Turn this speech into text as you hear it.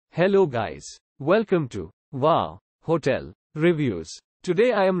Hello guys. Welcome to Wow Hotel Reviews.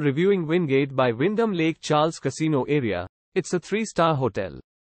 Today I am reviewing Wingate by Wyndham Lake Charles Casino area. It's a 3-star hotel.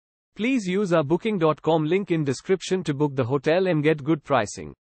 Please use our booking.com link in description to book the hotel and get good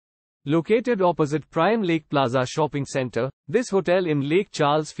pricing. Located opposite Prien Lake Plaza shopping center, this hotel in Lake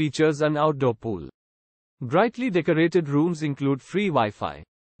Charles features an outdoor pool. Brightly decorated rooms include free Wi-Fi.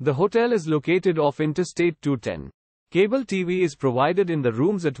 The hotel is located off Interstate 210. Cable TV is provided in the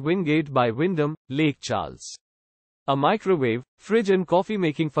rooms at Wingate by Wyndham, Lake Charles. A microwave, fridge and coffee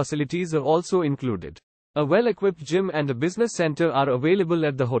making facilities are also included. A well-equipped gym and a business center are available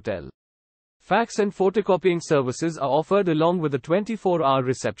at the hotel. Fax and photocopying services are offered along with a 24-hour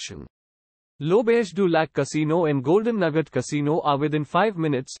reception. L'Auberge du Lac Casino and Golden Nugget Casino are within 5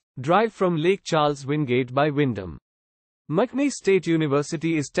 minutes drive from Lake Charles Wingate by Wyndham. McNeese State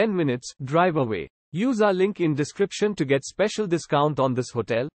University is 10 minutes drive away. Use our link in description to get special discount on this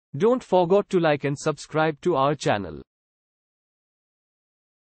hotel. Don't forget to like and subscribe to our channel.